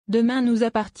Demain nous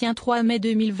appartient 3 mai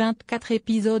 2024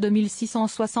 épisode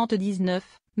 1679,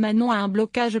 Manon a un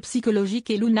blocage psychologique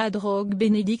et Luna drogue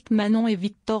Bénédicte. Manon et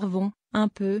Victor vont, un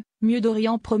peu, mieux.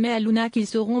 Dorian promet à Luna qu'ils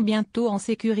seront bientôt en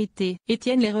sécurité.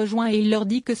 Étienne les rejoint et il leur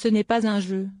dit que ce n'est pas un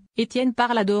jeu. Étienne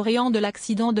parle à Dorian de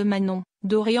l'accident de Manon.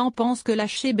 Dorian pense que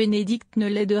lâcher Bénédicte ne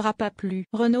l'aidera pas plus.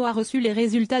 Renaud a reçu les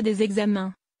résultats des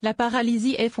examens. La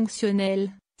paralysie est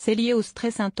fonctionnelle, c'est lié au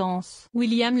stress intense.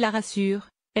 William la rassure,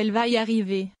 elle va y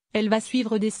arriver. Elle va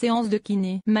suivre des séances de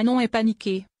kiné. Manon est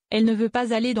paniquée. Elle ne veut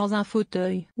pas aller dans un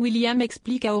fauteuil. William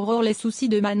explique à Aurore les soucis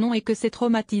de Manon et que c'est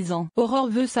traumatisant. Aurore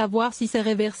veut savoir si c'est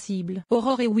réversible.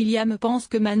 Aurore et William pensent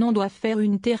que Manon doit faire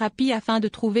une thérapie afin de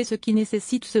trouver ce qui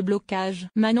nécessite ce blocage.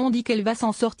 Manon dit qu'elle va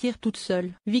s'en sortir toute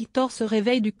seule. Victor se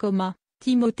réveille du coma.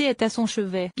 Timothée est à son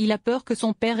chevet. Il a peur que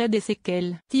son père ait des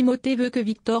séquelles. Timothée veut que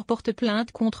Victor porte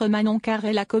plainte contre Manon car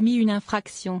elle a commis une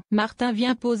infraction. Martin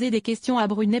vient poser des questions à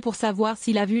Brunet pour savoir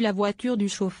s'il a vu la voiture du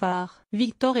chauffard.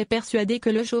 Victor est persuadé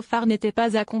que le chauffard n'était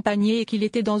pas accompagné et qu'il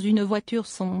était dans une voiture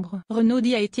sombre. Renaud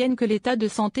dit à Étienne que l'état de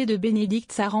santé de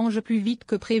Bénédicte s'arrange plus vite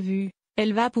que prévu.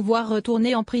 Elle va pouvoir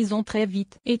retourner en prison très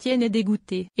vite. Étienne est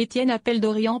dégoûté. Étienne appelle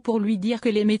Dorian pour lui dire que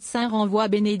les médecins renvoient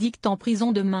Bénédicte en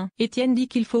prison demain. Étienne dit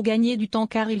qu'il faut gagner du temps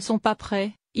car ils sont pas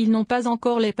prêts. Ils n'ont pas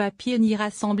encore les papiers ni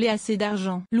rassemblé assez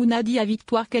d'argent. Luna dit à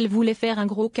Victoire qu'elle voulait faire un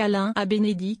gros câlin à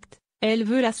Bénédicte. Elle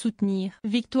veut la soutenir.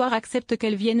 Victoire accepte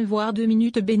qu'elle vienne voir 2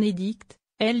 minutes Bénédicte.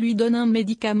 Elle lui donne un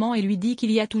médicament et lui dit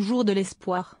qu'il y a toujours de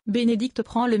l'espoir. Bénédicte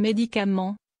prend le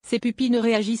médicament. Ses pupilles ne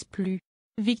réagissent plus.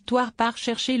 Victoire part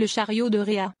chercher le chariot de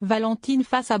Réa. Valentine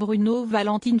face à Bruno.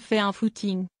 Valentine fait un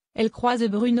footing. Elle croise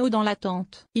Bruno dans la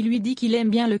tente. Il lui dit qu'il aime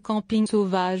bien le camping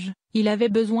sauvage. Il avait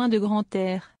besoin de grand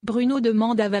air. Bruno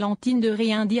demande à Valentine de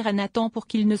rien dire à Nathan pour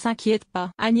qu'il ne s'inquiète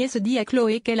pas. Agnès dit à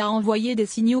Chloé qu'elle a envoyé des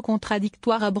signaux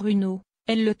contradictoires à Bruno.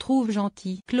 Elle le trouve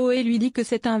gentil. Chloé lui dit que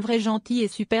c'est un vrai gentil et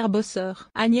super bosseur.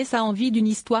 Agnès a envie d'une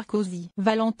histoire cosy.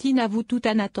 Valentine avoue tout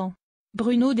à Nathan.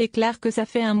 Bruno déclare que ça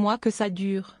fait 1 mois que ça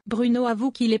dure. Bruno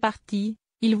avoue qu'il est parti,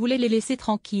 il voulait les laisser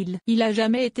tranquilles. Il a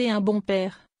jamais été un bon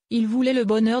père. Il voulait le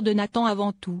bonheur de Nathan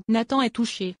avant tout. Nathan est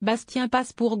touché. Bastien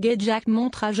passe pour gay. Jack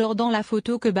montre à Jordan la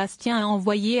photo que Bastien a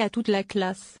envoyée à toute la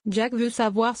classe. Jack veut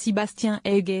savoir si Bastien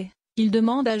est gay. Il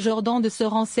demande à Jordan de se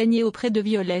renseigner auprès de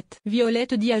Violette.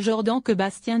 Violette dit à Jordan que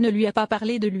Bastien ne lui a pas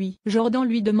parlé de lui. Jordan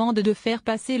lui demande de faire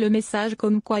passer le message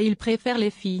comme quoi il préfère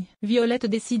les filles. Violette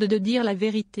décide de dire la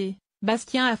vérité.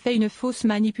 Bastien a fait une fausse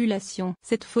manipulation.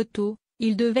 Cette photo,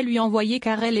 il devait lui envoyer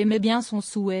car elle aimait bien son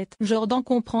souhait. Jordan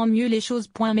comprend mieux les choses.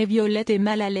 Mais Violette est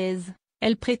mal à l'aise.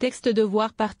 Elle prétexte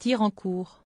devoir partir en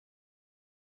cours.